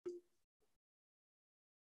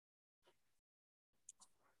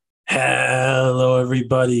Hello,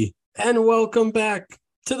 everybody, and welcome back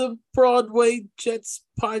to the Broadway Jets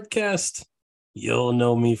podcast. You'll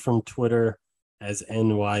know me from Twitter as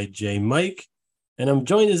NYJ Mike, and I'm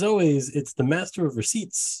joined as always. It's the master of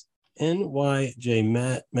receipts, NYJ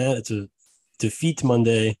Matt. Matt, it's a defeat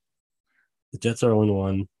Monday. The Jets are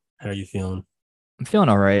 0-1. How are you feeling? I'm feeling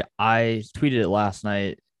all right. I tweeted it last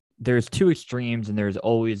night. There's two extremes, and there's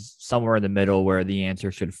always somewhere in the middle where the answer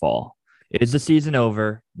should fall. Is the season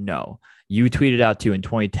over? No. You tweeted out too in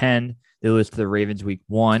 2010, they lost to the Ravens week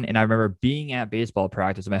 1. And I remember being at baseball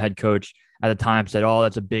practice. My head coach at the time said, "Oh,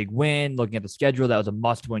 that's a big win. Looking at the schedule, that was a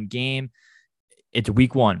must-win game." It's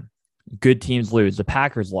week 1. Good teams lose. The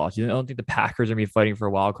Packers lost. You don't think the Packers are going to be fighting for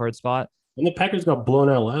a wild card spot? And the Packers got blown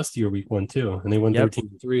out last year, week 1 too, and they won Yep.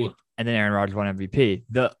 13-3. And then Aaron Rodgers won MVP.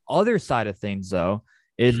 The other side of things, though,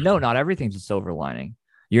 is no, not everything's a silver lining.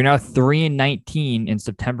 You're now 3-19 in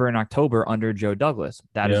September and October under Joe Douglas.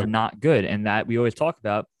 That is not good. And that we always talk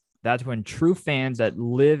about. That's when true fans that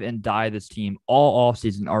live and die this team all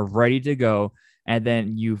offseason are ready to go. And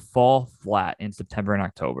then you fall flat in September and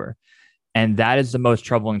October. And that is the most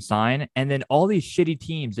troubling sign. And then all these shitty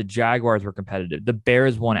teams, the Jaguars were competitive. The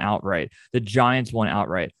Bears won outright. The Giants won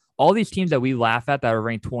outright. All these teams that we laugh at that are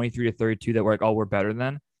ranked 23 to 32 that we're like, oh, we're better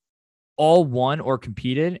than, all won or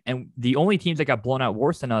competed. And the only teams that got blown out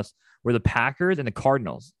worse than us were the Packers and the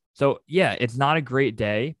Cardinals. So, yeah, it's not a great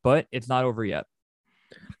day, but it's not over yet.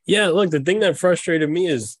 Yeah, look, the thing that frustrated me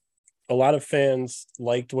is a lot of fans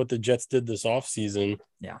liked what the Jets did this offseason.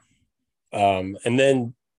 Yeah. And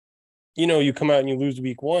then, you come out and you lose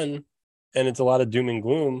week 1, and it's a lot of doom and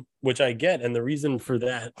gloom, which I get. And the reason for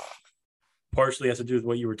that partially has to do with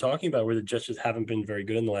what you were talking about, where the Jets just haven't been very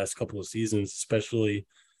good in the last couple of seasons, especially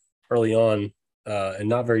early on, and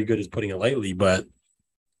not very good is putting it lightly. But,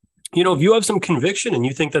 if you have some conviction and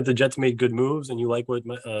you think that the Jets made good moves and you like what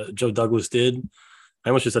Joe Douglas did, I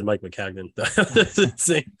almost just said Mike McCagnon. That's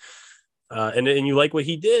insane. And you like what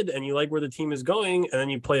he did and you like where the team is going, and then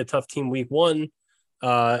you play a tough team week 1,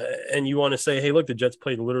 and you want to say, hey, look, the Jets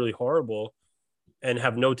played literally horrible and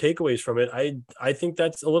have no takeaways from it. I think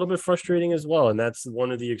that's a little bit frustrating as well. And that's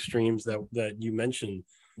one of the extremes that you mentioned.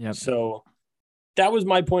 Yep. So that was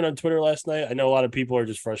my point on Twitter last night. I know a lot of people are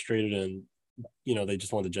just frustrated and, they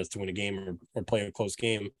just want the Jets to win a game or play a close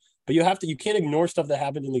game. But you can't ignore stuff that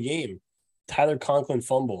happened in the game. Tyler Conklin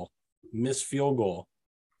fumble, missed field goal,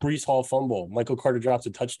 Breece Hall fumble, Michael Carter drops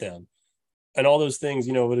a touchdown. And all those things,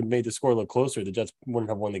 would have made the score look closer. The Jets wouldn't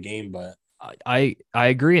have won the game. But I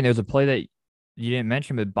agree. And there's a play that you didn't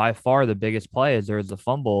mention, but by far the biggest play is there was a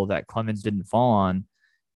fumble that Clemens didn't fall on.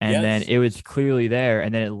 And then it was clearly there.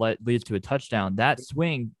 And then it leads to a touchdown. That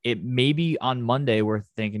swing, it maybe on Monday, we're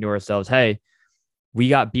thinking to ourselves, hey, we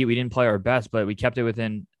got beat. We didn't play our best, but we kept it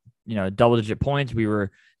within, double-digit points. We were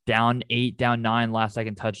down 8, down 9,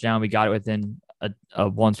 last-second touchdown. We got it within a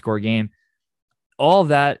one-score game. All of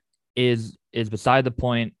that is beside the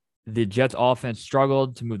point. The Jets offense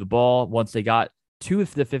struggled to move the ball. Once they got to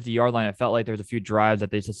the 50-yard line, it felt like there was a few drives that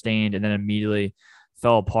they sustained and then immediately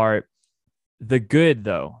fell apart. The good,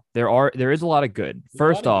 though, there is a lot of good.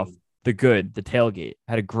 First off, the tailgate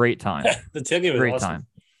had a great time. The tailgate was great awesome.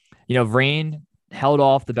 Time. Rain held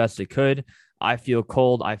off the best it could. I feel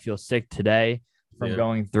cold. I feel sick today from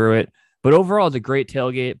going through it. But overall, it's a great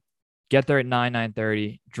tailgate. Get there at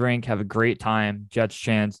 9:30, drink, have a great time, Jets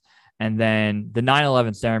chants. And then the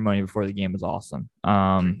 9/11 ceremony before the game was awesome.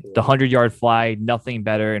 The 100-yard flag, nothing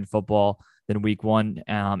better in football than week 1.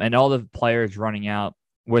 And all the players running out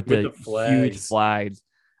with the huge flags,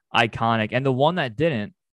 iconic. And the one that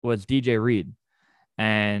didn't was DJ Reed.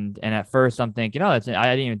 And at first I'm thinking, I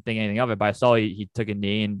didn't even think anything of it, but I saw he took a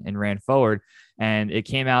knee and ran forward. And it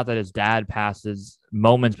came out that his dad passes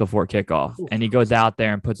moments before kickoff. And he goes out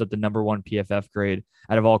there and puts up the number 1 PFF grade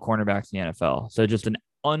out of all cornerbacks in the NFL. So just an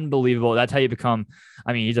unbelievable. That's how you become.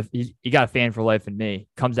 I mean, he got a fan for life in me.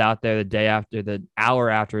 Comes out there the hour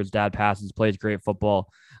after his dad passes, plays great football,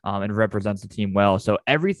 and represents the team well. So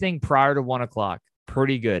everything prior to 1:00,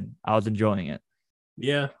 pretty good. I was enjoying it.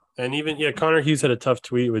 Yeah. And even, Connor Hughes had a tough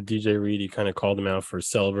tweet with DJ Reed. He kind of called him out for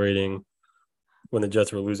celebrating when the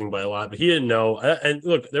Jets were losing by a lot, but he didn't know. And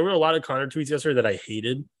look, there were a lot of Connor tweets yesterday that I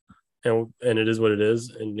hated, and it is what it is.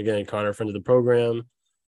 And again, Connor, friend of the program,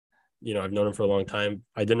 I've known him for a long time.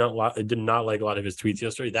 I did not like a lot of his tweets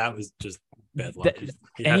yesterday. That was just bad luck.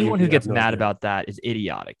 Anyone who gets mad about that is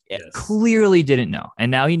idiotic. Yes. Clearly didn't know,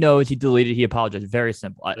 and now he knows. He deleted. He apologized. Very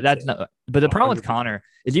simple. That's not. But the problem with Connor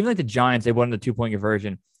is even like the Giants, they won the 2-point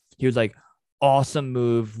conversion. He was like, awesome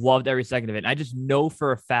move. Loved every second of it. And I just know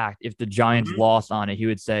for a fact if the Giants lost on it, he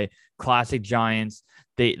would say classic Giants.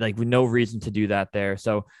 They like with no reason to do that there.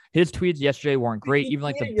 So his tweets yesterday weren't great. Even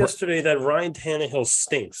like yesterday that Ryan Tannehill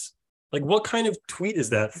stinks. Like, what kind of tweet is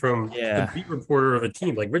that from the beat reporter of a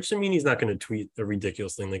team? Like, Rich Cimini's not going to tweet a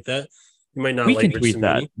ridiculous thing like that. You might not we like can tweet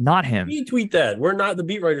that, not him. We tweet that. We're not the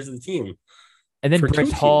beat writers of the team. And then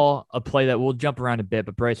Bryce Hall, a play that we'll jump around a bit,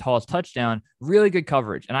 but Bryce Hall's touchdown, really good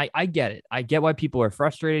coverage. And I get it. I get why people are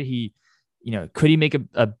frustrated. He, could he make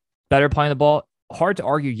a better play on the ball? Hard to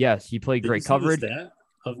argue. Yes, he played great coverage. That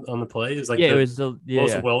on the play? It was like it was the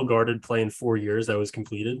most well-guarded play in 4 years that was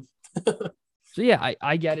completed. So, yeah,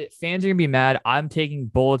 I get it. Fans are going to be mad. I'm taking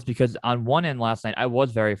bullets because on one end last night, I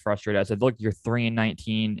was very frustrated. I said, look, you're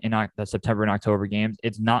 3-19 in the September and October games.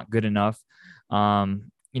 It's not good enough. I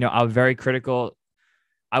was very critical.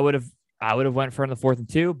 I would have went for in the 4th and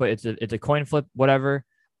 2, but it's a coin flip, whatever.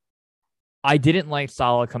 I didn't like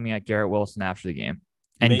Saleh coming at Garrett Wilson after the game.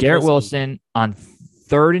 And Garrett Wilson on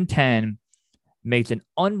 3rd and 10 makes an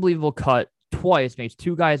unbelievable cut twice, makes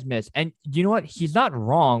 2 guys miss. And you know what? He's not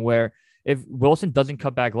wrong where if Wilson doesn't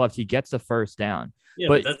cut back left, he gets the first down. Yeah,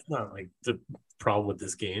 but that's not like the problem with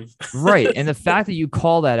this game. Right. And the fact that you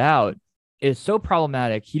call that out is so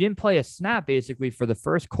problematic. He didn't play a snap basically for the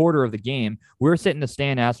first quarter of the game. We were sitting in the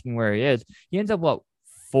stand asking where he is. He ends up,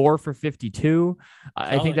 4 for 52?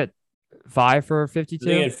 I think that 5 for 52.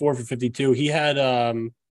 He had 4 for 52. He had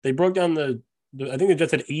they broke down I think the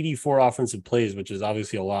Jets had 84 offensive plays, which is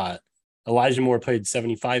obviously a lot. Elijah Moore played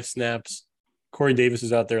 75 snaps. Corey Davis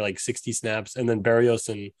was out there 60 snaps, and then Berrios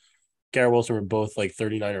and Garrett Wilson were both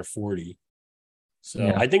 39 or 40.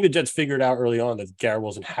 So I think the Jets figured out early on that Garrett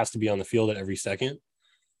Wilson has to be on the field at every second,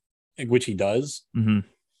 which he does.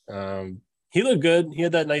 Mm-hmm. He looked good. He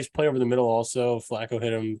had that nice play over the middle also. Flacco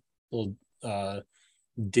hit him a little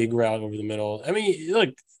dig route over the middle. I mean,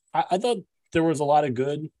 look, I thought there was a lot of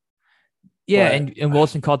good. Yeah, and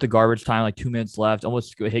Wilson caught the garbage time, 2 minutes left.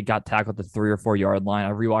 Almost got tackled at the 3 or 4 yard line.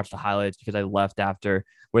 I rewatched the highlights because I left after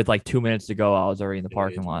with 2 minutes to go. I was already in the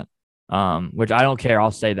parking lot. Which I don't care.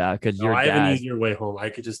 I'll say that because I have an easier way home. I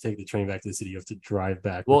could just take the train back to the city. You have to drive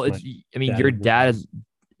back. Well, your dad is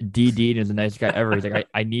DD'd and is the nicest guy ever. He's like,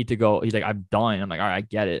 I need to go. He's like, I'm done. I'm like, all right, I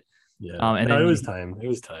get it. Yeah. And it was time. It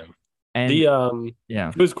was time. And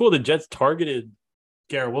it was cool. The Jets targeted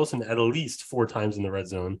Garrett Wilson at least 4 times in the red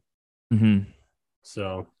zone. Mm-hmm.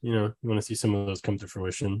 So, you want to see some of those come to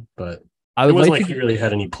fruition, but it wasn't he really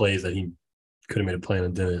had any plays that he could have made a play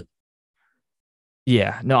and didn't.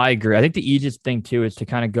 Yeah, no, I agree. I think the easiest thing too is to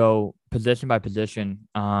kind of go position by position.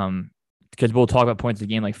 Because we'll talk about points of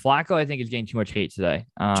the game. Flacco, I think is getting too much hate today.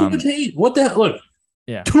 Too much hate. What the hell? Look,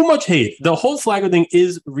 too much hate. The whole Flacco thing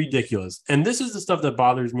is ridiculous. And this is the stuff that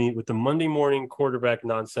bothers me with the Monday morning quarterback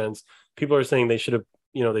nonsense. People are saying they should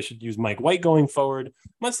use Mike White going forward.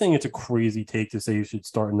 I'm not saying it's a crazy take to say you should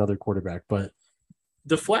start another quarterback, but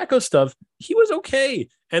the Flacco stuff, he was okay.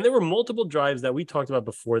 And there were multiple drives that we talked about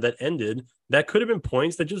before that ended that could have been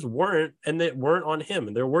points that just weren't, and that weren't on him.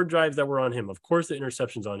 And there were drives that were on him. Of course, the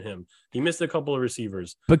interception's on him. He missed a couple of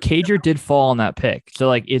receivers. But Cager did fall on that pick.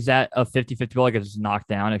 So, is that a 50-50 ball? It's knocked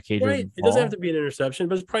down if Cager Right. It doesn't have to be an interception,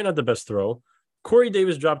 but it's probably not the best throw. Corey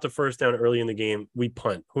Davis dropped a first down early in the game. We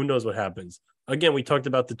punt. Who knows what happens? Again, we talked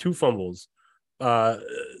about the 2 fumbles.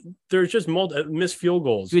 There's just missed field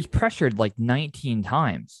goals. He was pressured 19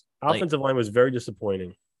 times. Offensive line was very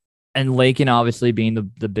disappointing. And Lakin obviously being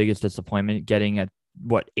the biggest disappointment, getting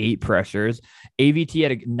 8 pressures. AVT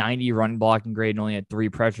had a 90 run blocking grade and only had 3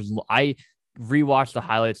 pressures. I rewatched the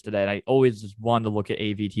highlights today, and I always just wanted to look at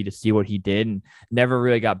AVT to see what he did, and never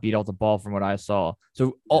really got beat off the ball from what I saw.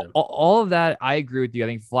 So all of that, I agree with you. I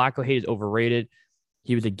think Flacco hate is overrated.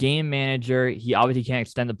 He was a game manager. He obviously can't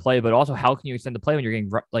extend the play, but also how can you extend the play when you're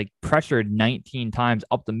getting pressured 19 times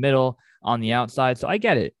up the middle on the outside? So I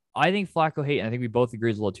get it. I think Flacco hate, and I think we both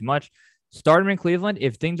agree is a little too much. Start him in Cleveland.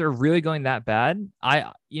 If things are really going that bad,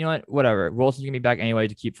 you know what, whatever. Wilson's going to be back anyway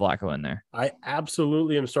to keep Flacco in there. I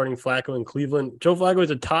absolutely am starting Flacco in Cleveland. Joe Flacco is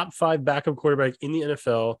a top 5 backup quarterback in the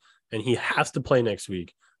NFL, and he has to play next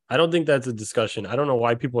week. I don't think that's a discussion. I don't know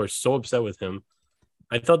why people are so upset with him.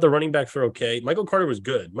 I thought the running backs were okay. Michael Carter was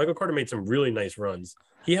good. Michael Carter made some really nice runs.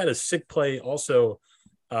 He had a sick play also,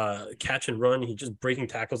 catch and run. He just breaking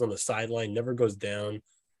tackles on the sideline, never goes down.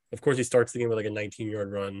 Of course, he starts the game with a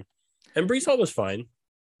 19-yard run. And Breece Hall was fine.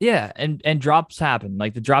 Yeah, and drops happen.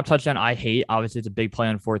 The drop touchdown I hate. Obviously, it's a big play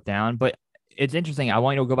on 4th down. But it's interesting. I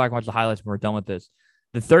want you to go back and watch the highlights when we're done with this.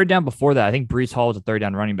 The 3rd down before that, I think Breece Hall was a 3rd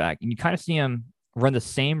down running back. And you kind of see him run the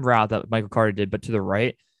same route that Michael Carter did, but to the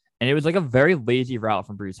right. And it was like a very lazy route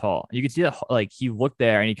from Breece Hall. You could see that like he looked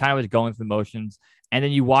there and he kind of was going through the motions. And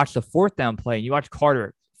then you watch the fourth down play and you watch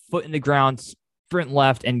Carter foot in the ground, sprint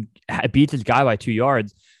left, and beats his guy by 2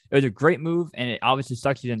 yards. It was a great move, and it obviously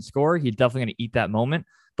sucks he didn't score. He's definitely going to eat that moment.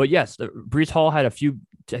 But yes, Breece Hall had a few,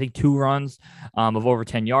 I think 2 runs of over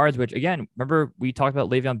 10 yards, which again, remember we talked about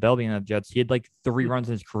Le'Veon Bell being on the Jets. He had like 3 runs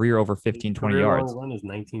in his career over 15, 20 yards. Run is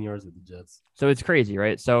 19 yards with the Jets. So it's crazy,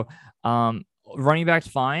 right? So running back's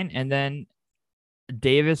fine. And then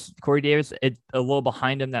Corey Davis, it's a little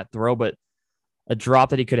behind him that throw, but a drop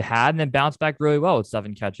that he could have had, and then bounced back really well with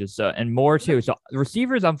 7 catches. So, and more too. So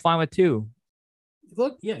receivers, I'm fine with too.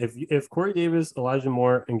 Look, yeah, if Corey Davis, Elijah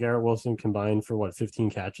Moore, and Garrett Wilson combined for 15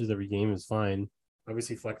 catches every game is fine.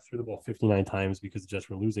 Obviously, Fleck threw the ball 59 times because the Jets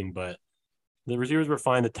were losing, but the receivers were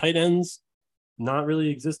fine. The tight ends, not really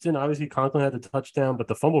existent. Obviously, Conklin had the touchdown, but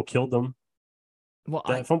the fumble killed them. Well,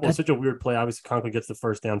 that fumble was such a weird play. Obviously, Conklin gets the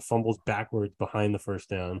first down, fumbles backwards behind the first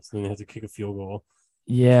down, so then he has to kick a field goal.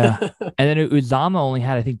 Yeah, and then Uzomah only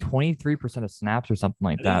had, I think, 23% of snaps or something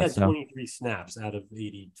like that. He had 23 snaps out of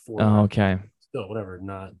 84. Oh, okay. Still, whatever.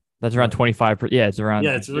 That's around 25%. Yeah, it's around.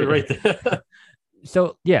 Yeah, it's right there.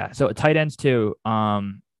 So tight ends too.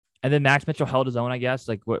 And then Max Mitchell held his own, I guess.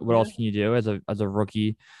 Like, what else can you do as a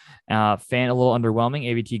rookie? Fan a little underwhelming.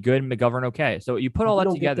 AVT good. McGovern okay. So you put all that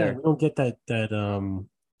together. We don't get that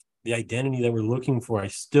the identity that we're looking for. I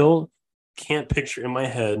still can't picture in my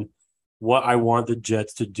head what I want the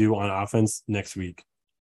Jets to do on offense next week.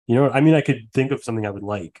 You know, I mean, I could think of something I would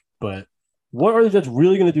like, but what are the Jets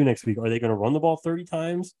really going to do next week? Are they going to run the ball 30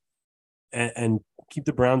 times and keep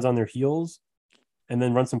the Browns on their heels and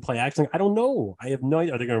then run some play action? I don't know. I have no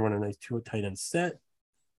idea. Are they going to run a nice 2 tight end set?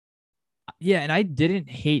 Yeah, and I didn't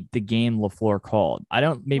hate the game LaFleur called. I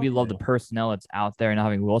don't love the personnel that's out there and not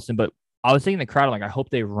having Wilson, but I was thinking the crowd, like, I hope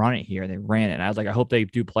they run it here. And they ran it. And I was like, I hope they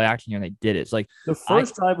do play action here. And they did it. It's like the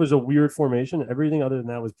first drive was a weird formation. Everything other than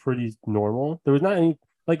that was pretty normal. There was not any,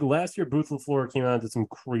 like last year, Booth LaFleur came out and did some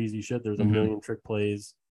crazy shit. There was a million trick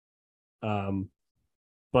plays.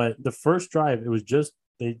 But the first drive, it was just,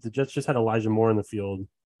 the Jets just had Elijah Moore in the field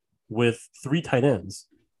with 3 tight ends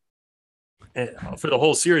and for the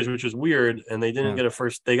whole series, which was weird. And they didn't get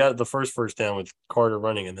they got the first down with Carter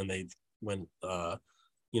running, and then they went,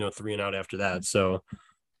 3 and out after that. So,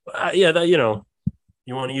 that,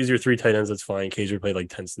 you want to use your 3 tight ends, that's fine. KJ played like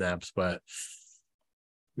 10 snaps, but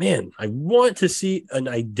man, I want to see an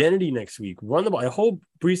identity next week. Run the ball. I hope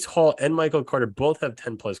Breece Hall and Michael Carter both have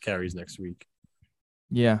 10 plus carries next week.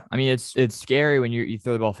 Yeah, I mean it's scary when you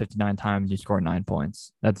throw the ball 59 times and you score 9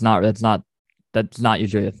 points. That's not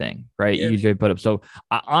usually a thing, right? Yeah. You usually put up. So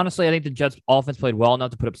honestly, I think the Jets offense played well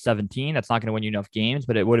enough to put up 17. That's not going to win you enough games,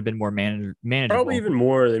 but it would have been more manageable. Probably even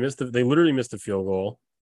more. They literally missed a field goal.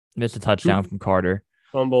 Missed a touchdown from Carter.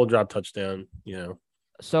 Fumble, drop touchdown.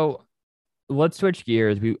 So let's switch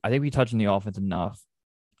gears. I think we touched on the offense enough.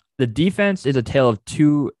 The defense is a tale of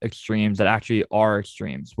 2 extremes that actually are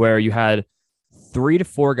extremes, where you had 3 to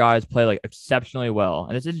 4 guys play like exceptionally well.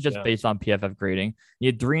 And this isn't just based on PFF grading. You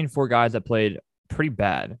had 3 and 4 guys that played pretty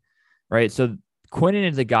bad, right? So Quinnen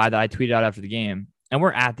is a guy that I tweeted out after the game, and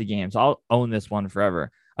we're at the game, so I'll own this one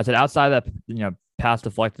forever. I said, outside of that, pass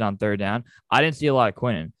deflected on 3rd down, I didn't see a lot of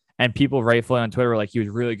Quinnen. And people rightfully on Twitter were like, he was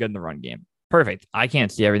really good in the run game. Perfect. I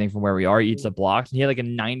can't see everything from where we are. He eats the blocks. And he had like a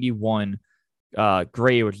 91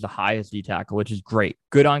 grade, which is the highest D tackle, which is great.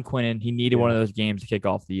 Good on Quinnen. He needed one of those games to kick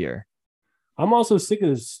off the year. I'm also sick of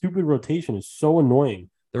this stupid rotation. It's so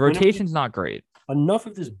annoying. The rotation's not great. Enough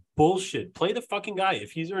of this bullshit. Play the fucking guy.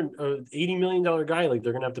 If he's an $80 million guy, like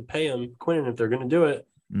they're going to have to pay him, Quinnen, if they're going to do it.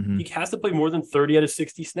 He has to play more than 30 out of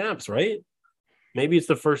 60 snaps, right? Maybe it's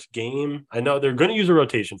the first game. I know they're going to use a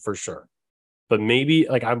rotation for sure. But maybe,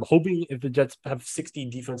 like, I'm hoping if the Jets have 60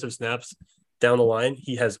 defensive snaps down the line,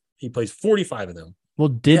 he plays 45 of them. Well,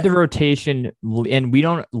 did the rotation, and we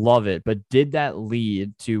don't love it, but did that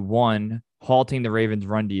lead to, one, halting the Ravens'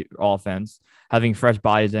 run offense, having fresh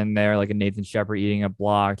bodies in there, like a Nathan Shepard eating up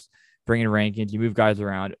blocks, bringing Rankins, you move guys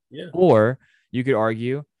around. Yeah. Or you could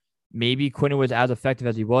argue maybe Quinnen was as effective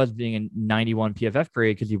as he was being a 91 PFF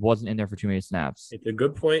grade because he wasn't in there for too many snaps. It's a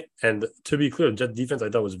good point. And to be clear, Jet defense I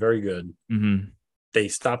thought was very good. They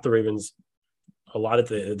stopped the Ravens a lot. Of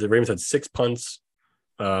the Ravens had 6 punts.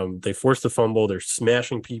 They forced the fumble. They're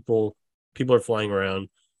smashing people. People are flying around.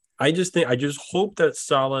 I just hope that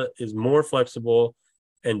Saleh is more flexible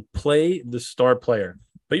and play the star player.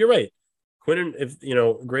 But you're right. Quinnen, if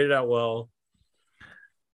graded out well.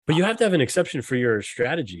 But you have to have an exception for your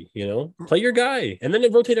strategy, play your guy and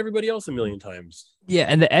then rotate everybody else a million times. Yeah.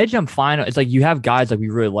 And the edge, I'm fine. It's like you have guys like we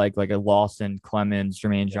really like a Lawson, Clemens,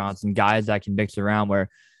 Jermaine Johnson, guys that can mix around where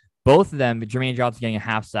Both of them, Jermaine Johnson getting a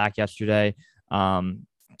half sack yesterday. I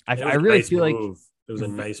really feel like it was a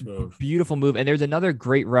nice move. Beautiful move. And there's another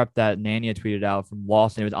great rep that Nania tweeted out from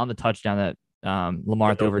Lawson. It was on the touchdown that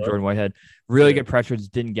Lamar threw over Jordan Whitehead. Really good pressure,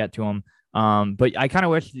 just didn't get to him. But I kind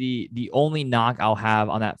of wish the only knock I'll have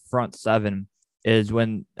on that front seven is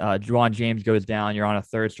when Juwan James goes down, you're on a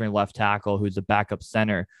third string left tackle who's a backup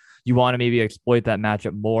center. You want to maybe exploit that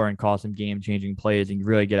matchup more and cause some game-changing plays and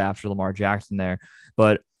really get after Lamar Jackson there.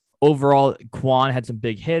 But overall, Quan had some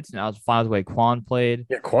big hits, and I was fine with the way Quan played.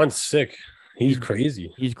 Yeah, Quan's sick. He's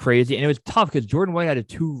crazy. He's crazy. And it was tough because Jordan White had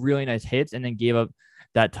two really nice hits and then gave up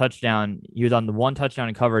that touchdown. He was on the one touchdown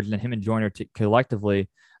in coverage, and then him and Joyner collectively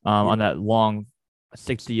on that long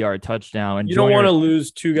 60-yard touchdown. And you don't want to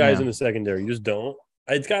lose two guys in the secondary. You just don't.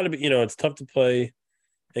 It's got to be, it's tough to play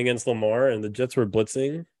against Lamar, and the Jets were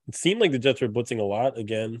blitzing. It seemed like the Jets were blitzing a lot.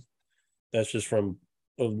 Again, that's just from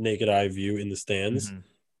a naked eye view in the stands.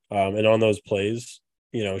 Mm-hmm. And on those plays,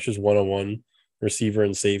 it's just one-on-one receiver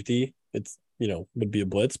and safety. It's, would be a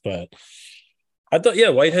blitz, but I thought,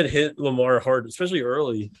 Whitehead hit Lamar hard, especially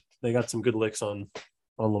early. They got some good licks on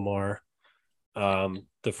Lamar.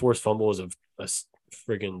 The forced fumble was a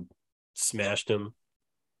friggin' smashed him.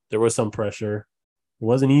 There was some pressure. It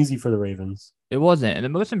wasn't easy for the Ravens. It wasn't. And the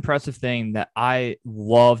most impressive thing that I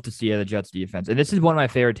love to see out of the Jets defense, and this is one of my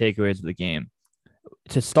favorite takeaways of the game,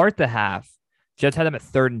 to start the half, Jets had them at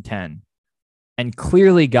 3rd and 10 and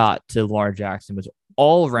clearly got to Lamar Jackson, was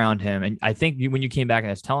all around him. And I think when you came back and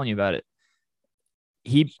I was telling you about it,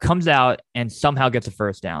 he comes out and somehow gets a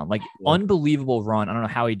first down. Unbelievable run. I don't know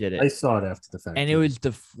how he did it. I saw it after the fact. And it was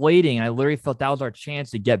deflating. And I literally felt that was our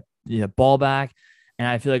chance to get the ball back. And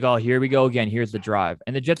I feel like, oh, here we go again. Here's the drive.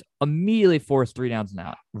 And the Jets immediately force 3 downs and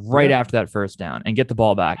out right after that first down and get the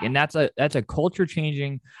ball back. And that's a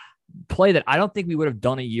culture-changing play that I don't think we would have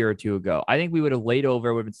done a year or two ago. I think we would have laid over.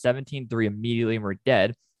 It would have been 17-3 immediately and we're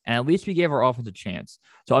dead. And at least we gave our offense a chance.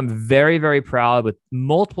 So I'm very, very proud with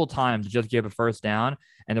multiple times to just give a first down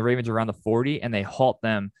and the Ravens are around the 40 and they halt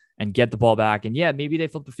them and get the ball back. And maybe they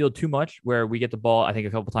flip the field too much where we get the ball, I think, a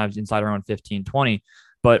couple times inside around 15, 20.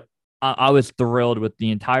 But I was thrilled with the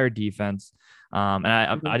entire defense. And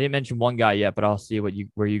I didn't mention one guy yet, but I'll see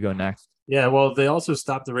where you go next. Yeah, well, they also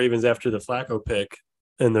stopped the Ravens after the Flacco pick.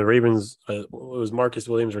 And the Ravens, it was Marcus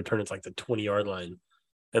Williams' return. It's like the 20-yard line.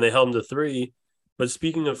 And they held him to 3. But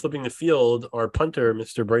speaking of flipping the field, our punter,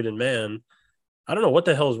 Mr. Braden Mann, I don't know what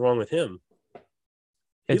the hell is wrong with him.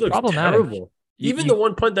 He looks terrible. Even the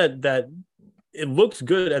one punt that it looked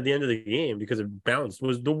good at the end of the game because it bounced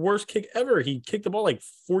was the worst kick ever. He kicked the ball like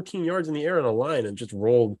 14 yards in the air on a line and just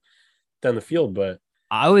rolled down the field. But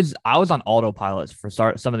I was on autopilot for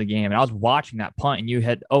some of the game, and I was watching that punt, and you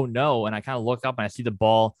had, oh no, and I kind of look up and I see the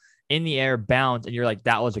ball in the air bounce, and you're like,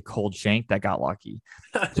 that was a cold shank that got lucky.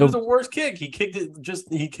 It was the worst kick. He kicked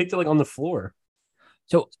it like on the floor.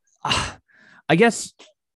 So I guess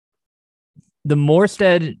the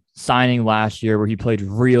Morstead signing last year where he played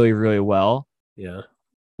really, really well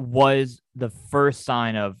was the first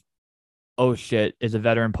sign of, oh shit, is a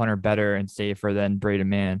veteran punter better and safer than Braden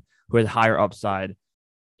Mann, who has higher upside?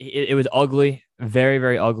 It was ugly, very,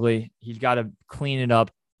 very ugly. He's got to clean it up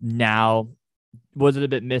now. Was it a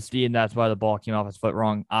bit misty and that's why the ball came off his foot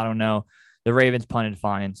wrong? I don't know. The Ravens punted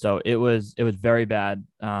fine. So it was very bad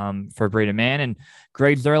for Braden Mann and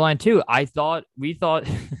Greg Zuerlein too. We thought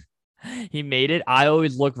he made it. I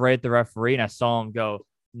always look right at the referee and I saw him go,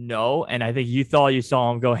 no. And I think you thought you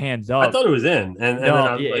saw him go hands up. I thought it was in. And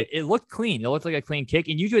no, it looked clean. It looked like a clean kick.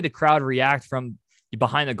 And usually the crowd reacts from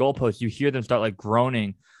behind the goalpost. You hear them start like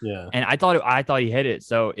groaning. Yeah. And I thought he hit it.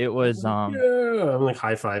 So it was I'm like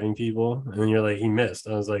high-fiving people and then you're like, he missed.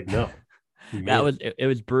 I was like, no. It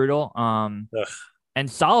was brutal. And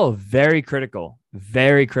Salo very critical of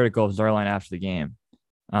Zuerlein after the game.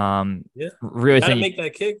 Really gotta make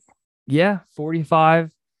that kick. Yeah,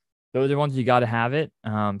 45. Those are ones you got to have it.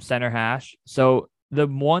 Center hash. So the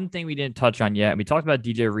one thing we didn't touch on yet, we talked about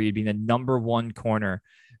DJ Reed being the number 1 corner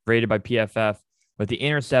rated by PFF with the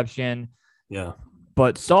interception. Yeah.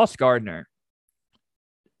 But Sauce Gardner,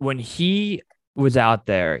 when he was out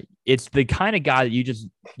there, it's the kind of guy that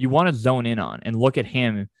you want to zone in on and look at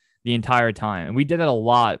him the entire time. And we did that a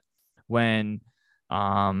lot when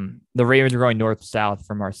the Ravens were going north to south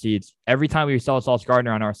from our seats. Every time we saw Sauce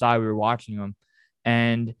Gardner on our side, we were watching him.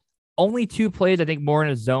 And only 2 plays, I think, more in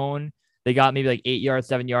a zone. They got maybe like 8 yards,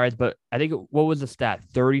 7 yards. But I think, what was the stat?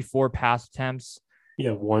 34 pass attempts.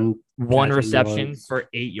 Yeah, one reception for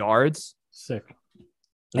 8 yards. Sick.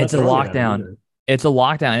 It's a lockdown. It's a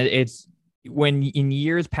lockdown. It's when in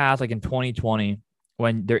years past, like in 2020,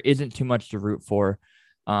 when there isn't too much to root for,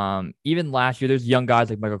 Even last year, there's young guys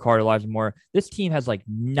like Michael Carter, Elijah Moore. This team has like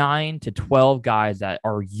 9 to 12 guys that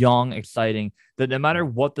are young, exciting, that no matter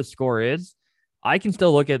what the score is, I can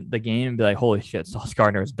still look at the game and be like, holy shit, Sauce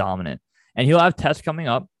Gardner is dominant. And he'll have tests coming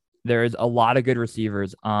up. There's a lot of good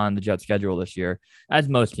receivers on the Jets schedule this year, as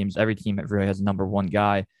most teams. Every team really has a number one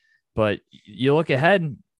guy. But you look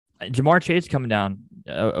ahead, Jamar Chase coming down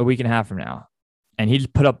a week and a half from now, and he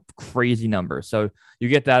just put up crazy numbers. So you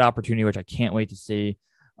get that opportunity, which I can't wait to see.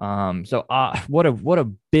 What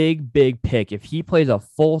a big pick if he plays a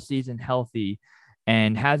full season healthy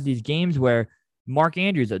and has these games where Mark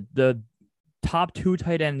Andrews, the top 2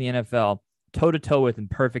 tight end in the NFL, toe to toe with in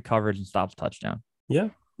perfect coverage and stops touchdown. Yeah.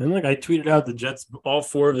 And I tweeted out the Jets, all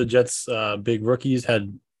 4 of the Jets' big rookies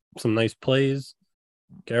had some nice plays.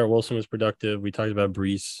 Garrett Wilson was productive. We talked about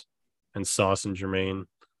Breece and Sauce and Jermaine.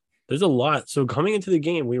 There's a lot. So coming into the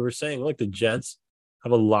game, we were saying, look, the Jets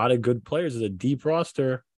have a lot of good players. It's a deep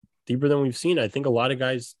roster, deeper than we've seen. I think a lot of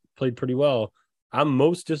guys played pretty well. I'm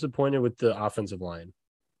most disappointed with the offensive line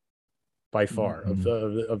by far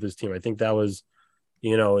of this team. I think that was,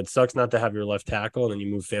 it sucks not to have your left tackle and then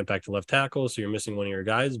you move Fant back to left tackle, so you're missing one of your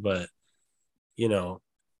guys. But,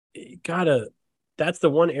 that's the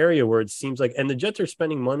one area where it seems like, and the Jets are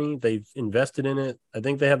spending money. They've invested in it. I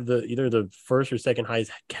think they have either the first or second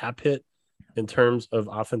highest cap hit in terms of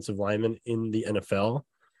offensive linemen in the NFL,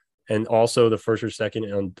 and also the first or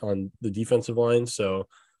second on the defensive line. So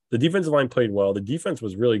the defensive line played well. The defense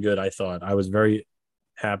was really good. I thought I was very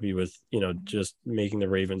happy with, just making the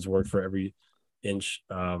Ravens work for every inch.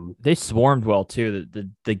 They swarmed well too.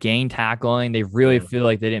 The gang tackling, they really feel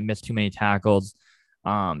like they didn't miss too many tackles.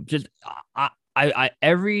 I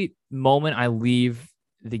every moment I leave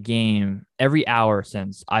the game, every hour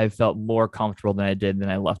since, I've felt more comfortable than I did when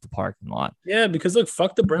I left the parking lot. Yeah, because look,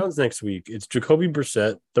 fuck the Browns next week. It's Jacoby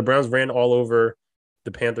Brissett. The Browns ran all over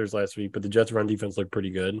the Panthers last week, but the Jets' run defense looked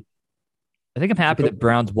pretty good. I think I'm happy that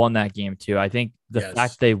Browns won that game too. I think the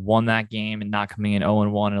fact they won that game and not coming in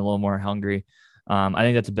 0-1 and a little more hungry, I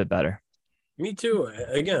think that's a bit better. Me too.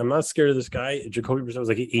 Again, I'm not scared of this guy. Jacoby Brissett was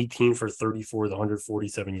like 18 for 34 with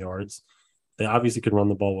 147 yards. They obviously could run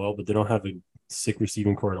the ball well, but they don't have a sick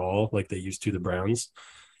receiving core at all like they used to, the Browns.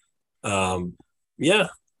 Good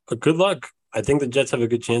luck. I think the Jets have a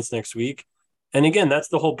good chance next week. And again, that's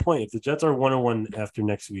the whole point. If the Jets are 1-1 after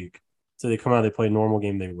next week, so they come out, they play a normal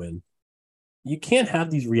game, they win. You can't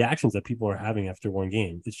have these reactions that people are having after one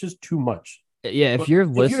game. It's just too much. Yeah, if you're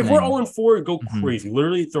listening. If we're 0-4, go crazy.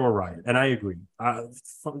 Literally throw a riot. And I agree. I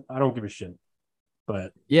don't give a shit.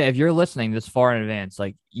 But yeah, if you're listening this far in advance,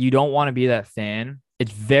 like, you don't want to be that fan.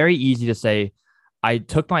 It's very easy to say, I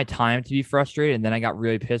took my time to be frustrated, and then I got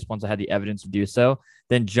really pissed once I had the evidence to do so,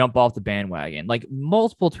 then jump off the bandwagon. Like,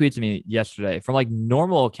 multiple tweets of me yesterday from like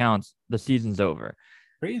normal accounts, the season's over.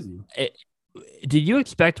 Crazy. Did you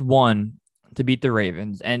expect one to beat the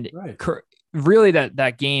Ravens? And really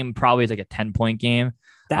that game probably is like a 10-point game.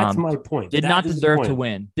 That's my point. Did not deserve to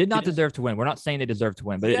win. Did not deserve to win. We're not saying they deserve to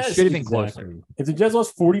win, but it should have been closer. If the Jets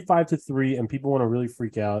lost 45-3 and people want to really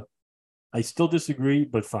freak out, I still disagree,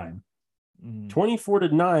 but fine.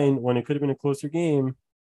 24-9 when it could have been a closer game,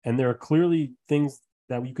 and there are clearly things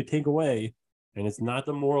that you could take away, and it's not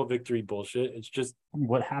the moral victory bullshit. It's just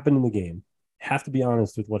what happened in the game. Have to be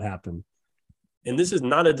honest with what happened. And this is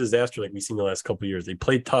not a disaster like we've seen the last couple of years. They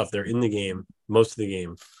played tough. They're in the game most of the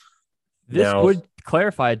game. This would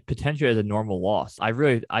clarify potentially as a normal loss. I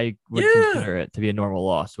would consider it to be a normal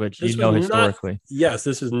loss, which historically. This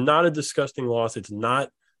is not a disgusting loss. It's not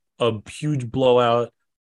a huge blowout,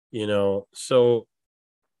 so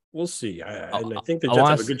we'll see. I think the Jets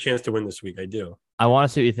have a good chance to win this week. I do. I want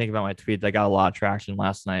to see what you think about my tweet that got a lot of traction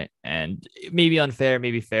last night, and maybe unfair,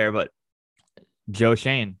 maybe fair, but Joe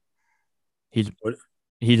Schoen, he's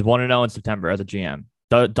 1-0 in September as a GM.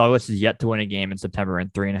 Douglas is yet to win a game in September in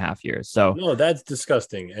 3.5 years. So no, that's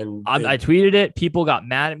disgusting. And I tweeted it. People got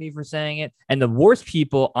mad at me for saying it. And the worst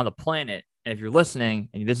people on the planet, and if you're listening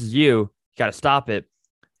and this is you got to stop it.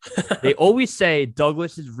 They always say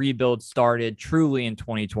Douglas's rebuild started truly in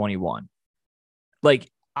 2021.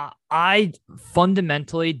 Like, I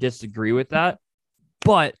fundamentally disagree with that.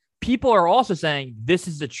 But people are also saying this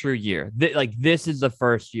is the true year. This is the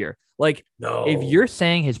first year. Like, no. If you're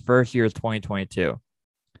saying his first year is 2022,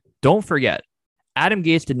 don't forget, Adam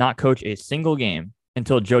Gase did not coach a single game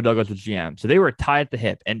until Joe Douglas was GM. So they were tied at the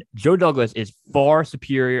hip. And Joe Douglas is far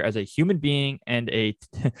superior as a human being and an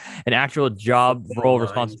actual job role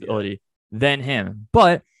responsibility than him.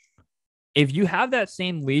 But if you have that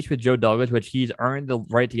same leash with Joe Douglas, which he's earned the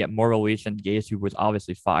right to get more of a leash than Gase, who was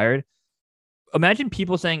obviously fired, imagine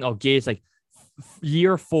people saying, oh, Gase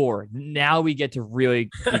year 4, now we get to really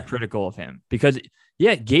be critical of him because,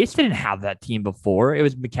 yeah, Gase didn't have that team before. It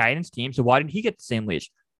was Maccaghan's team. So why didn't he get the same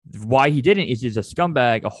leash? Why he didn't is he's a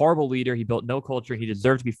scumbag, a horrible leader. He built no culture. He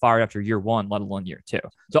deserved to be fired after year 1, let alone year 2.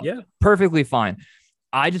 So yeah, perfectly fine.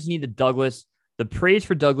 I just need the praise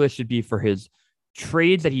for Douglas should be for his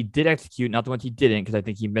trades that he did execute, not the ones he didn't, because I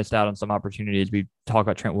think he missed out on some opportunities. We talk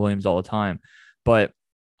about Trent Williams all the time. But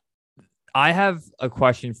I have a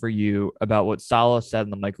question for you about what Saleh said on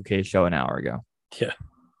the Michael Kay show an hour ago. Yeah.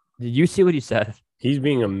 Did you see what he said? He's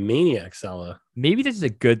being a maniac, Saleh. Maybe this is a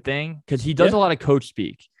good thing because he does a lot of coach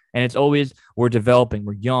speak. And it's always, we're developing,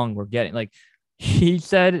 we're young, we're getting, like, he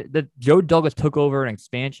said that Joe Douglas took over an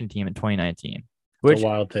expansion team in 2019. Which a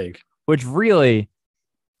wild take. Which really,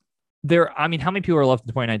 how many people are left in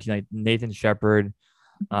 2019? Like Nathan Shepard,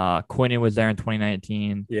 Quinnen was there in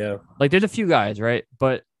 2019. Yeah. Like there's a few guys, right?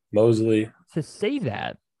 But Mosley. To say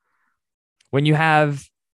that, when you have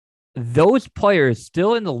those players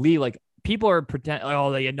still in the league, like people are pretending,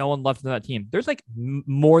 they had no one left in that team. There's like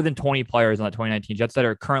more than 20 players on that 2019 Jets that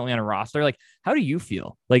are currently on a roster. Like, how do you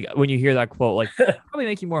feel? Like when you hear that quote, like probably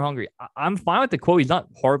make you more hungry. I'm fine with the quote. He's not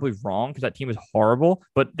horribly wrong because that team was horrible,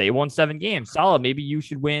 but they won 7 games. Saleh, maybe you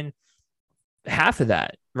should win half of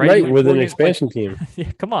that, right? With an expansion team.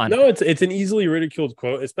 Yeah, come on. No, it's an easily ridiculed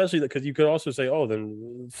quote, especially because you could also say,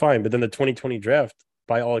 then fine. But then the 2020 draft,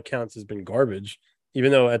 by all accounts, has been garbage,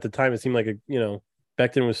 even though at the time it seemed like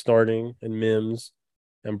Becton was starting and Mims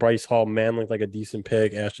and Bryce Hall, man, looked like a decent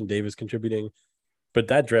pick. Ashton Davis contributing. But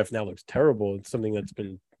that draft now looks terrible. It's something that's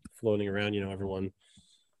been floating around. Everyone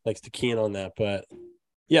likes to key in on that. But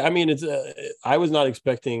yeah, I mean, I was not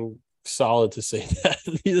expecting Saleh to say that.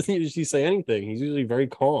 He doesn't usually say anything. He's usually very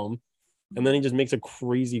calm. And then he just makes a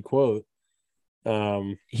crazy quote.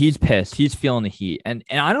 He's pissed. He's feeling the heat, and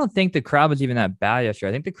I don't think the crowd was even that bad yesterday.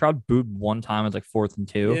 I think the crowd booed one time. It was like 4th and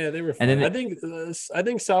 2. Yeah, they were fine. And then I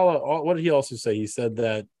think Saleh. What did he also say? He said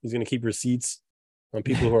that he's going to keep receipts on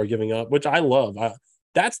people who are giving up, which I love.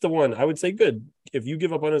 That's the one I would say. Good. If you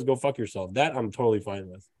give up on us, go fuck yourself. That I'm totally fine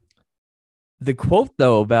with. The quote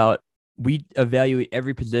though about we evaluate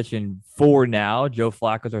every position for now. Joe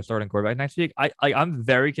Flacco's our starting quarterback next week. I'm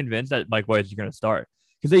very convinced that Mike White is going to start.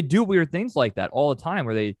 Because they do weird things like that all the time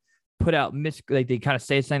where they put out they kind of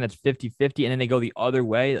say something that's 50-50 and then they go the other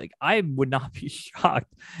way. Like I would not be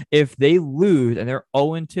shocked if they lose and they're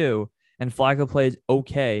 0-2 and Flacco plays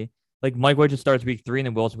okay. Like Mike White just starts week 3 and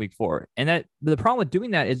then Wilson week 4. And that the problem with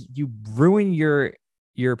doing that is you ruin your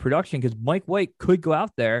production because Mike White could go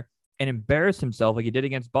out there and embarrass himself like he did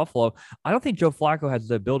against Buffalo. I don't think Joe Flacco has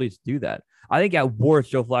the ability to do that. I think at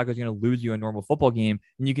worst, Joe Flacco is going to lose you a normal football game,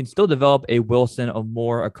 and you can still develop a Wilson, a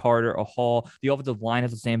Moore, a Carter, a Hall. The offensive line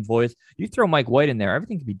has the same voice. You throw Mike White in there,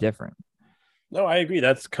 everything can be different. No, I agree.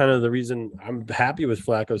 That's kind of the reason I'm happy with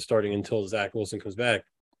Flacco starting until Zach Wilson comes back.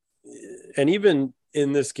 And even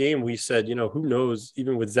in this game, we said, who knows,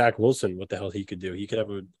 even with Zach Wilson, what the hell he could do. He could have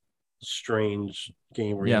a strange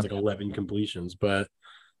game where he has like 11 completions. But,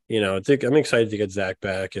 I'm excited to get Zach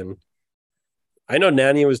back. And I know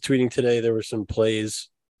Nania was tweeting today. There were some plays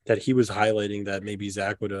that he was highlighting that maybe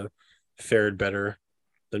Zach would have fared better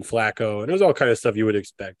than Flacco. And it was all kind of stuff you would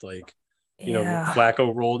expect. Like,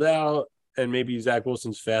 Flacco rolled out and maybe Zach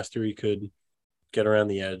Wilson's faster. He could get around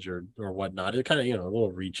the edge or whatnot. It kind of, a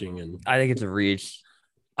little reaching. And I think it's a reach.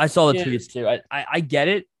 I saw the tweets too. I get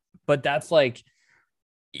it, but that's like,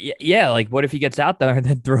 like what if he gets out there and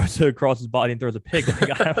then throws it across his body and throws a pick?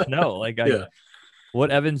 Like, I don't know. Like, what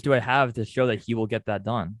evidence do I have to show that he will get that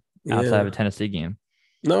done outside of a Tennessee game?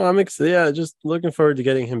 No, I'm excited. Just looking forward to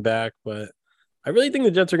getting him back. But I really think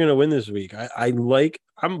the Jets are going to win this week.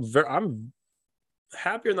 I'm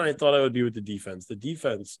happier than I thought I would be with the defense. The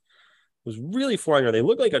defense was really flying around. They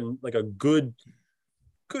look like a good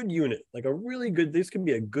unit, like a really good. This can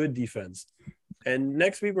be a good defense. And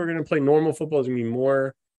next week we're going to play normal football. It's going to be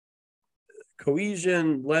more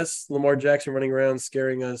cohesion, less Lamar Jackson running around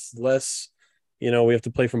scaring us, less. We have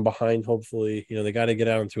to play from behind, hopefully. They got to get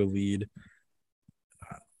out into a lead.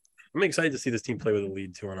 I'm excited to see this team play with a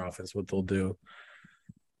lead, too, on offense, what they'll do.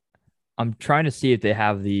 I'm trying to see if they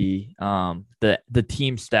have the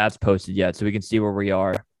team stats posted yet so we can see where we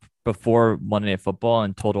are before Monday Night Football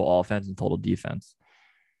and total offense and total defense.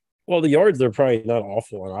 Well, the yards, they're probably not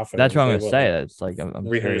awful on offense. That's what I'm going to say. It's like I'm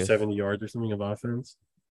 370 yards or something of offense.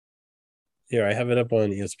 Here, I have it up on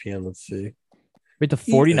ESPN. Let's see. Wait, the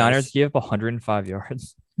 49ers gave up 105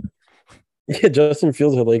 yards. Yeah, Justin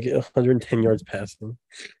Fields had like 110 yards passing.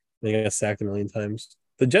 They got sacked a million times.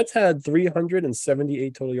 The Jets had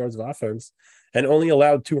 378 total yards of offense and only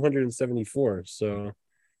allowed 274. So,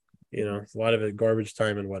 a lot of it garbage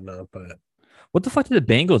time and whatnot. But What the fuck did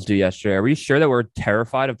the Bengals do yesterday? Are we sure that we're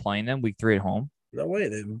terrified of playing them week 3 at home? No way.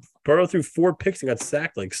 Burrow threw 4 picks and got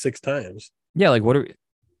sacked like 6 times. Yeah, like what are we?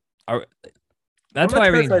 Are That's I'm why not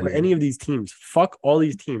everything's terrified of weird. any of these teams. Fuck all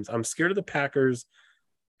these teams. I'm scared of the Packers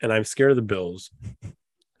and I'm scared of the Bills.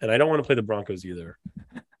 And I don't want to play the Broncos either.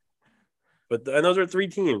 But and those are 3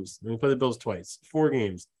 teams. We play the Bills twice, 4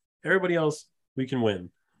 games. Everybody else, we can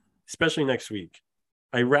win, especially next week.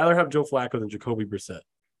 I'd rather have Joe Flacco than Jacoby Brissett.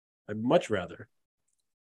 I'd much rather.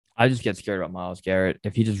 I just get scared about Myles Garrett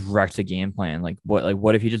if he just wrecks a game plan. Like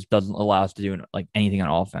what if he just doesn't allow us to do like anything on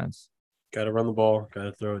offense? Got to run the ball. Got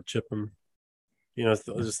to throw it, chip him. You know, it's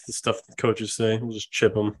just the stuff the coaches say. We'll just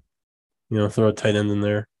chip him. You know, throw a tight end in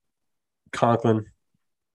there. Conklin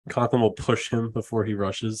will push him before he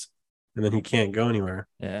rushes, and then he can't go anywhere.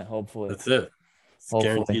 Yeah, hopefully. That's it. It's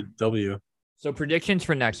guaranteed W. So predictions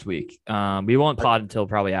for next week. We won't pod until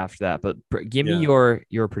probably after that, but give me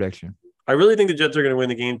your prediction. I really think the Jets are going to win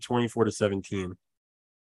the game 24-17.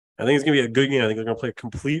 I think it's going to be a good game. I think they're going to play a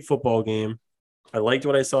complete football game. I liked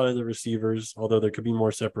what I saw of the receivers, although there could be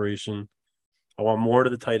more separation. I want more to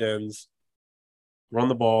the tight ends, run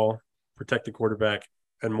the ball, protect the quarterback,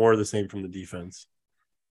 and more of the same from the defense.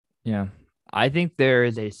 Yeah. I think there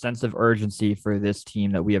is a sense of urgency for this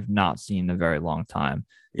team that we have not seen in a very long time.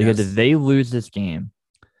 Because if they lose this game,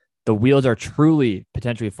 the wheels are truly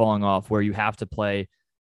potentially falling off where you have to play,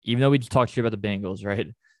 even though we just talked shit about the Bengals, right?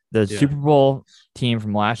 The Super Bowl team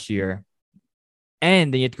from last year.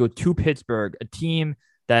 And then you have to go to Pittsburgh, a team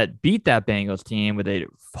that beat that Bengals team with a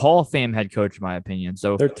Hall of Fame head coach, in my opinion.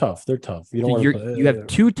 So they're tough. They're tough. You have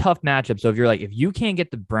 2 tough matchups. So if you can't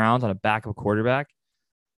get the Browns on a backup quarterback,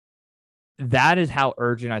 that is how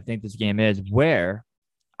urgent I think this game is. Where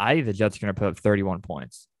I think the Jets are going to put up 31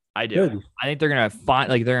 points. I do. Good. I think they're going to they're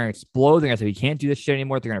going to explode. They're going to say we can't do this shit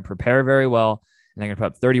anymore. They're going to prepare very well, and they're going to put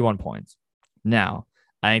up 31 points. Now,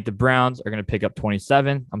 I think the Browns are going to pick up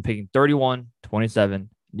 27. I'm picking 31-27.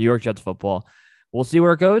 New York Jets football. We'll see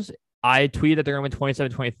where it goes. I tweeted that they're going to win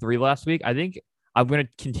 27-23 last week. I think I'm going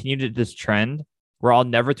to continue this trend where I'll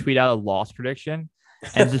never tweet out a loss prediction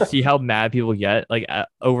and just see how mad people get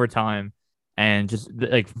over time. And just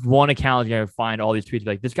like one account is going to find all these tweets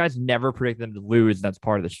like this guy's never predicted them to lose. And that's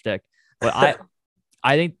part of the shtick. But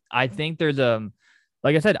I think there's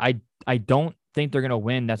like I said, I don't think they're going to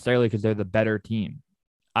win necessarily because they're the better team.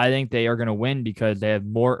 I think they are going to win because they have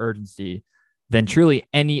more urgency than truly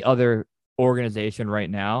any other organization right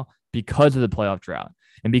now because of the playoff drought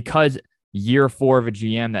and because year 4 of a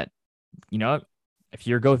GM that, you know, if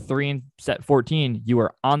you go 3-14, you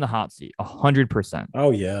are on the hot seat 100%.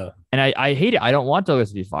 Oh, yeah. And I hate it. I don't want Douglas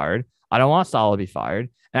to be fired. I don't want Saleh to be fired.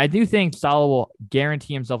 And I do think Saleh will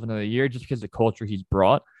guarantee himself another year just because of the culture he's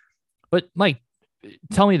brought. But, Mike,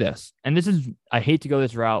 tell me this. And this is, I hate to go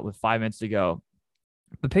this route with 5 minutes to go.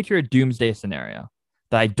 But picture a doomsday scenario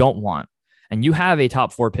that I don't want. And you have a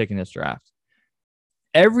top 4 pick in this draft.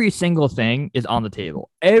 Every single thing is on the table.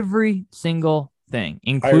 Every single thing,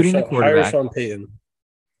 including the quarterback. Hire Sean Payton.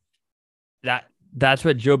 That's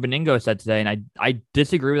what Joe Beningo said today. And I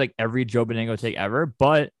disagree with like every Joe Beningo take ever.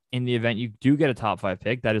 But in the event you do get a top 5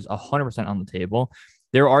 pick, that is 100% on the table.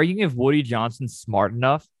 They're arguing if Woody Johnson's smart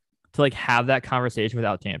enough to like have that conversation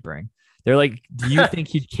without tampering. They're like, do you think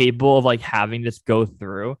he's capable of like having this go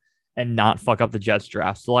through and not fuck up the Jets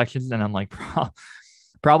draft selections? And I'm like,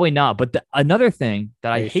 probably not. But another thing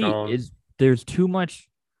that I hate is there's too much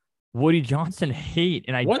Woody Johnson hate.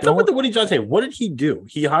 And what's up with the Woody Johnson? What did he do?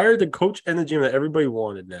 He hired the coach and the GM that everybody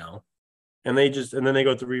wanted now. And then they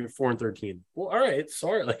go 3-4-13. Well, all right,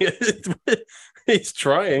 sorry. Like he's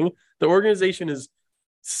trying. The organization is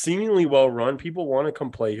seemingly well run. People want to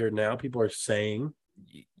come play here now. People are saying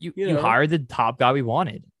you hired the top guy we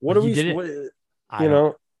wanted. What are we?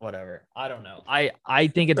 Whatever. I don't know. I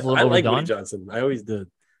think it's a little overdone. I like Woody Johnson. I always did.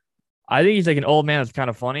 I think he's like an old man that's kind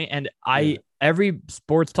of funny. And every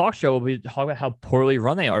sports talk show will be talking about how poorly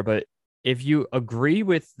run they are. But if you agree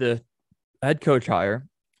with the head coach hire,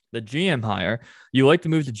 the GM hire, you like the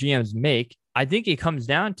moves the GMs make, I think it comes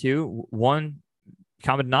down to one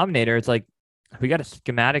common denominator. It's like, we got to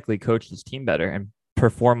schematically coach this team better and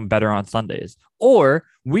perform better on Sundays. Or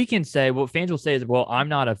we can say, what fans will say is, well, I'm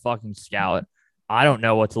not a fucking scout. I don't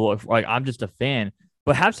know what to look for. Like, I'm just a fan.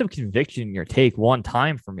 But have some conviction in your take one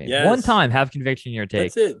time for me. Yes. One time, have conviction in your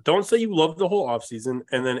take. That's it. Don't say you love the whole offseason,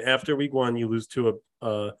 and then after week 1, you lose to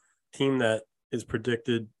a team that is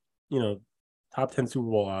predicted, top 10 Super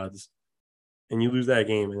Bowl odds, and you lose that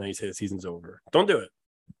game, and then you say the season's over. Don't do it.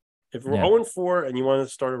 If we're 0-4 and you want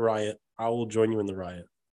to start a riot, I will join you in the riot.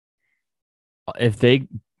 If they're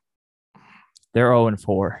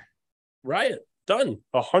 0-4. Riot. Done.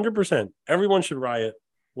 100%. Everyone should riot.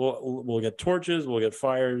 We'll get torches. We'll get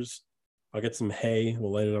fires. I'll get some hay.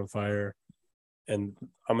 We'll light it on fire. And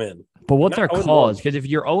I'm in. But what's our cause? Because if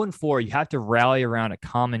you're 0-4, you have to rally around a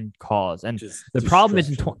common cause. And the problem is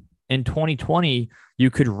in 2020, you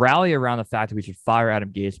could rally around the fact that we should fire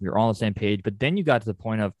Adam Gase. We were all on the same page. But then you got to the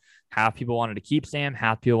point of half people wanted to keep Sam,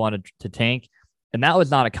 half people wanted to tank. And that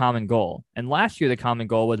was not a common goal. And last year, the common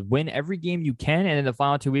goal was win every game you can. And in the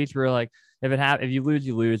final 2 weeks, we were like, if you lose,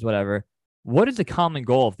 you lose, whatever. What is the common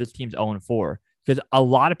goal if this team's 0-4? Because a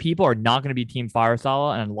lot of people are not going to be Team Fire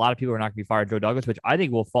Saleh, and a lot of people are not going to be fired Joe Douglas, which I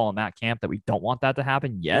think will fall in that camp that we don't want that to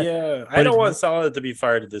happen yet. Yeah, I don't want Saleh to be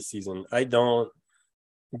fired this season. I don't.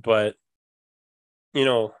 But,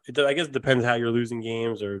 I guess it depends how you're losing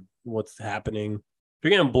games or what's happening. If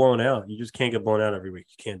you're getting blown out, you just can't get blown out every week.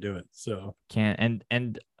 You can't do it. So can't.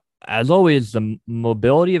 And as always, the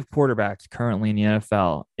mobility of quarterbacks currently in the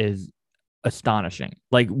NFL is astonishing.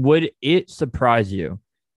 Like, would it surprise you?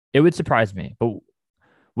 It would surprise me, but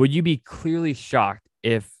would you be clearly shocked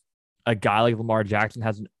if a guy like Lamar Jackson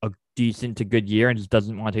has a decent to good year and just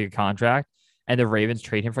doesn't want to take a contract and the Ravens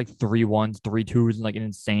trade him for like 3 1s, 3 2s, and like an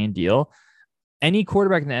insane deal? Any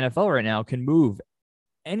quarterback in the NFL right now can move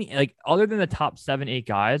other than the top 7, 8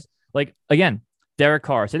 guys. Like, again, Derek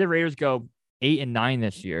Carr, say the Raiders go 8-9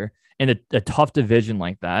 this year in a tough division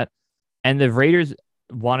like that, and the Raiders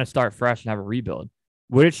want to start fresh and have a rebuild.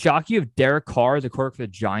 Would it shock you if Derek Carr is a quarterback for the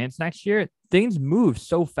Giants next year? Things move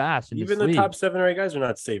so fast. Even the top 7 or 8 guys are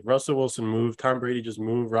not safe. Russell Wilson moved. Tom Brady just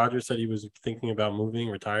moved. Rodgers said he was thinking about moving,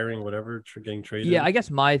 retaring, whatever, getting traded. Yeah, I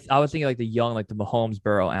guess I was thinking like the young, like the Mahomes,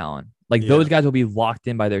 Burrow, Allen. Those guys will be locked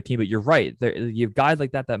in by their team. But you're right. You have guys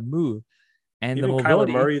like that move. And even the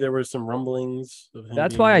mobility, Kyler Murray, there were some rumblings of him.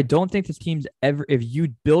 That's why I don't think this team's ever, if you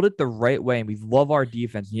build it the right way, and we love our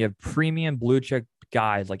defense, and you have premium blue chip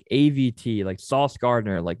guys like AVT, like Sauce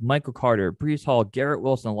Gardner, like Michael Carter, Breece Hall, Garrett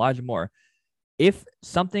Wilson, Elijah Moore. If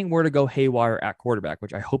something were to go haywire at quarterback,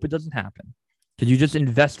 which I hope it doesn't happen, because you just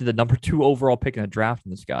invested the number 2 overall pick in the draft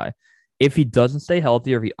in this guy. If he doesn't stay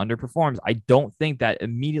healthy or if he underperforms, I don't think that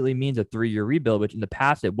immediately means a 3-year rebuild, which in the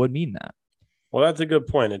past it would mean that. Well, that's a good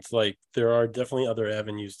point. It's like there are definitely other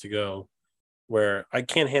avenues to go where I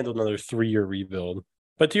can't handle another 3-year rebuild.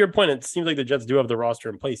 But to your point, it seems like the Jets do have the roster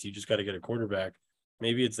in place. You just got to get a quarterback.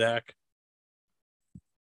 Maybe it's Zach.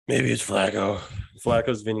 Maybe it's Flacco.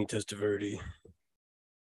 Flacco's Vinny Testaverde.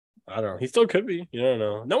 I don't know. He still could be. You don't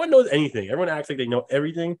know. No one knows anything. Everyone acts like they know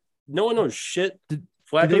everything. No one knows shit.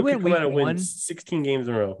 Flacco did they win could come out and week win 16 games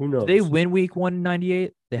in a row. Who knows? Did they win week 1 in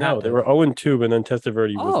 98? No, they were 0-2, but then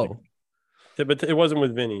Testaverde was but it wasn't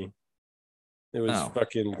with Vinny. It was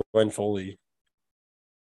fucking Glenn Foley.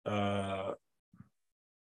 I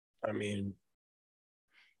mean,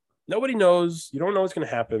 nobody knows. You don't know what's going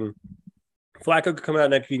to happen. Flacco could come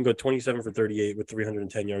out next week and go 27 for 38 with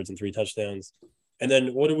 310 yards and 3 touchdowns. And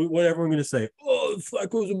then what everyone going to say? Oh,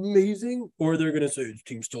 Flacco's amazing. Or they're going to say his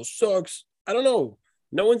team still sucks. I don't know.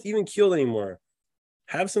 No one's even keeled anymore.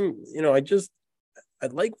 Have some,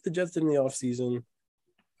 I'd like what the Jets did in the offseason.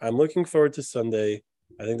 I'm looking forward to Sunday.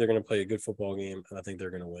 I think they're going to play a good football game, and I think they're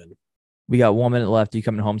going to win. We got 1 minute left. Are you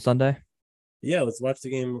coming home Sunday? Yeah, let's watch the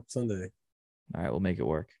game Sunday. All right, we'll make it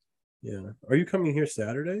work. Yeah. Are you coming here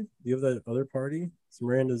Saturday? Do you have that other party? It's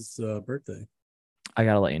Miranda's birthday. I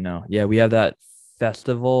got to let you know. Yeah, we have that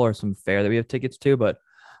festival or some fair that we have tickets to, but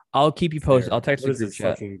I'll keep you posted. I'll text you group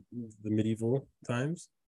chat. The medieval times?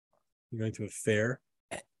 You're going to a fair?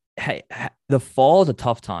 Hey, the fall is a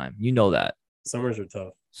tough time. You know that. Summers are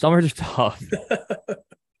tough.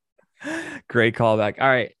 Great callback. All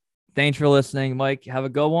right. Thanks for listening, Mike. Have a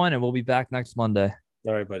good one, and we'll be back next Monday.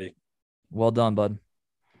 All right, buddy. Well done, bud.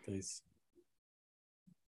 Peace.